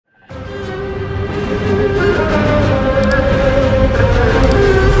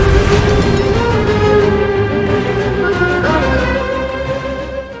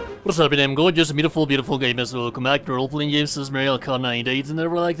RPJames, gorgeous, beautiful, beautiful gamers. Welcome back to role-playing games. This is Mario Kart 98, and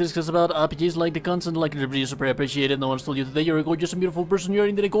never like to discuss about RPGs, like the content, like the reviews, super appreciated. No one's told you today you're a gorgeous and beautiful person. You're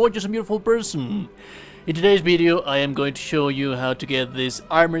indeed a gorgeous and beautiful person. In today's video, I am going to show you how to get this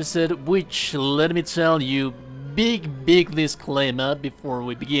armor set, which, let me tell you, big disclaimer before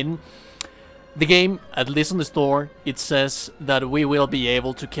we begin. The game, at least on the store, it says that we will be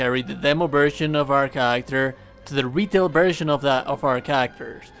able to carry the demo version of our character to the retail version of our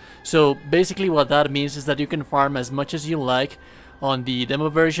characters. So basically what that means is that you can farm as much as you like on the demo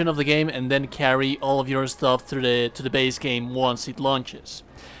version of the game and then carry all of your stuff to the base game once it launches.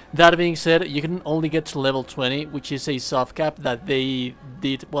 That being said, you can only get to level 20, which is a soft cap that they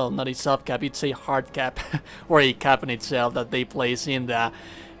did, well, not a soft cap, it's a hard cap or a cap in itself that they place in there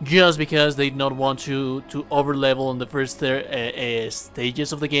just because they did not want to over level in the first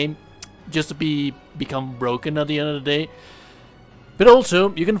stages of the game, just to become broken at the end of the day. But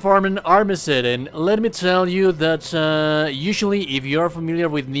also, you can farm an armor set, and let me tell you that usually if you are familiar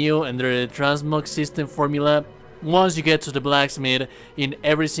with Neo and their transmog system formula, once you get to the blacksmith in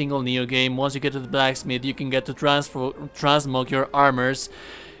every single Neo game, once you get to the blacksmith, you can get to transmog your armors.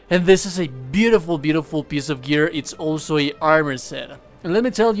 And this is a beautiful piece of gear. It's also a armor set. And let me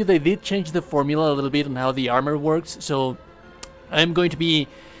tell you, they did change the formula a little bit on how the armor works, so I'm going to be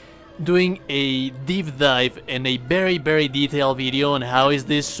doing a deep dive and a very detailed video on how is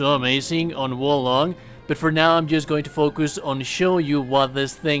this so amazing on Wolong. But for now, I'm just going to focus on show you what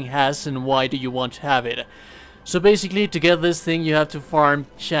this thing has and why do you want to have it. So basically, to get this thing, you have to farm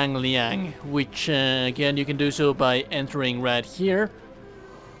Shangliang, which again you can do so by entering right here,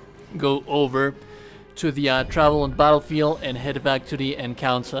 go over to the travel on battlefield and head back to the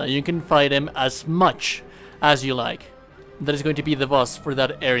encounter. You can fight him as much as you like. That is going to be the boss for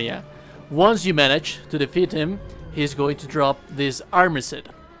that area. Once you manage to defeat him, he's going to drop this armor set,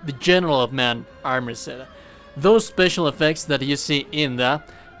 the General of Man armor set. Those special effects that you see in there,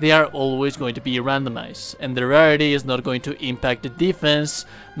 they are always going to be randomized, and the rarity is not going to impact the defense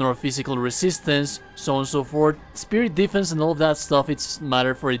nor physical resistance, so on and so forth. Spirit defense and all of that stuff, it's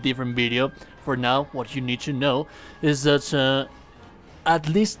matter for a different video. For now, what you need to know is that at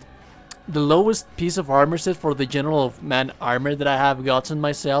least the lowest piece of armor set for the General of Man armor that I have gotten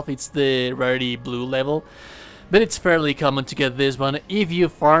myself, it's the rarity blue level, but it's fairly common to get this one. If you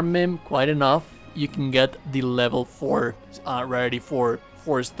farm him quite enough, you can get the level 4 rarity 4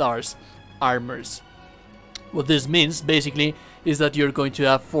 stars armors. What this means basically is that you're going to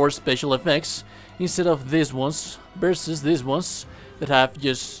have 4 special effects instead of these ones versus these ones that have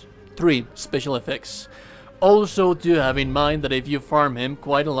just 3 special effects. Also, do have in mind that if you farm him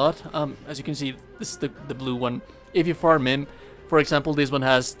quite a lot, as you can see, this is the blue one. If you farm him, for example, this one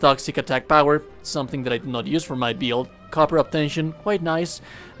has toxic attack power, something that I do not use for my build. Copper obtention, quite nice.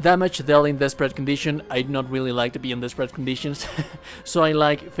 Damage dealt in desperate condition. I do not really like to be in desperate conditions, so I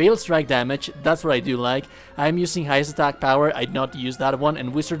like failed strike damage. That's what I do like. I'm using highest attack power. I do not use that one,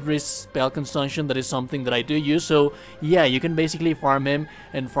 and wizardry spell consumption. That is something that I do use. So yeah, you can basically farm him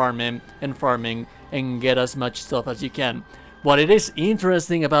and farming and get as much stuff as you can. What it is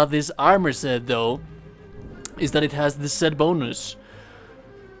interesting about this armor set though is that it has the set bonus,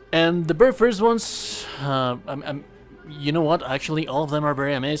 and the very first ones, you know what, actually all of them are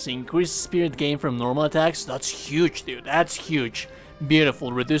very amazing. Increased spirit gain from normal attacks, that's huge, dude, that's huge.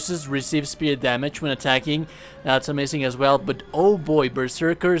 Beautiful. Reduces received spirit damage when attacking, that's amazing as well. But oh boy,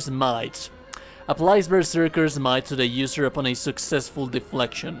 Berserker's Might applies Berserker's Might to the user upon a successful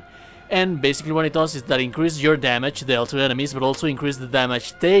deflection. And basically what it does is that increases your damage dealt to enemies, but also increase the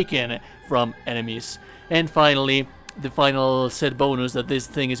damage taken from enemies. And finally, the final set bonus that this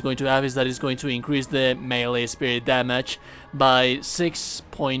thing is going to have is that it's going to increase the melee spirit damage by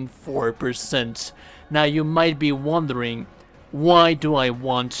 6.4%. Now you might be wondering, why do I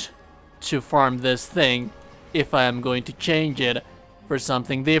want to farm this thing if I am going to change it for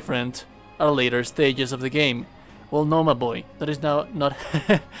something different at later stages of the game? Well, no, my boy, that is now not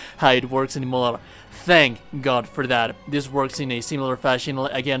how it works anymore. Thank God for that. This works in a similar fashion.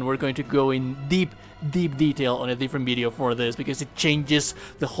 Again, we're going to go in deep detail on a different video for this because it changes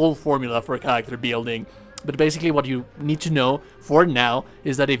the whole formula for character building. But basically what you need to know for now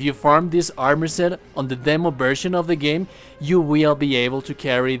is that if you farm this armor set on the demo version of the game, you will be able to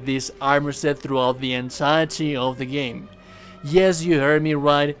carry this armor set throughout the entirety of the game. Yes, you heard me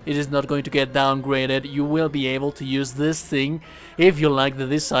right, it is not going to get downgraded. You will be able to use this thing if you like the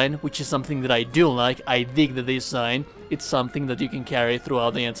design, which is something that I do like. I dig the design. It's something that you can carry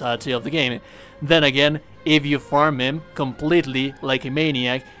throughout the entirety of the game. Then again, if you farm him completely like a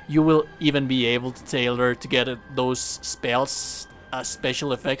maniac, you will even be able to tailor to get those spells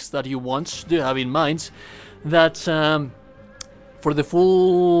special effects that you want. Do have in mind that for the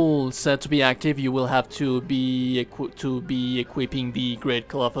full set to be active, you will have to be equipping the Great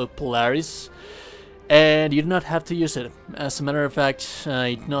Cloth of Polaris, and you do not have to use it. As a matter of fact,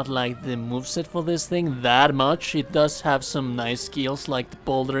 I do not like the moveset for this thing that much. It does have some nice skills like the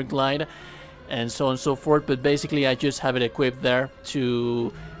Boulder Glide and so on and so forth, but basically I just have it equipped there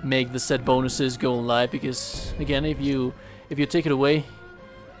to make the set bonuses go live, because again, if you take it away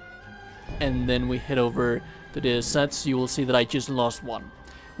and then we head over to the sets, you will see that I just lost one,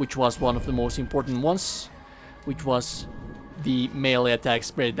 which was one of the most important ones, which was the melee attack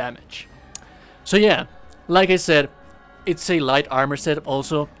spread damage. So yeah, like I said, it's a light armor set.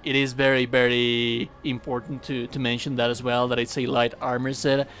 Also, it is very, very important to mention that as well, that it's a light armor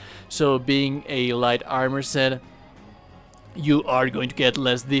set. So being a light armor set, you are going to get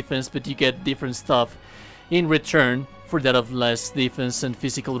less defense, but you get different stuff in return for that of less defense and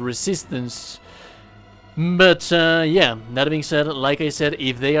physical resistance. But yeah, that being said, like I said,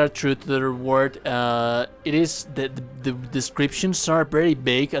 if they are true to the word, it is the descriptions are very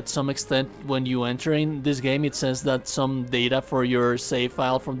vague at some extent. When you enter in this game, it says that some data for your save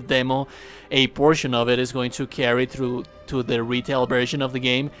file from the demo, a portion of it is going to carry through to the retail version of the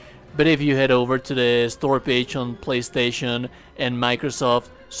game. But if you head over to the store page on PlayStation and Microsoft,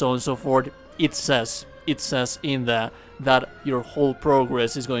 so on and so forth, it says in there that your whole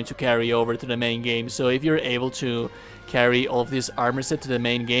progress is going to carry over to the main game. So if you're able to carry all of this armor set to the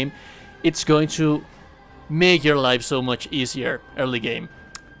main game, it's going to make your life so much easier early game.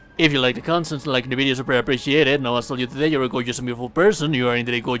 If you like the content, like the videos, super appreciated. Now I told you today, you're a gorgeous and beautiful person. You are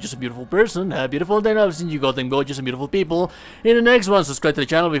indeed a gorgeous and beautiful person. Have a beautiful day. I've seen you got them gorgeous and beautiful people. In the next one, subscribe to the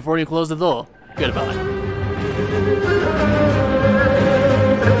channel before you close the door. Goodbye.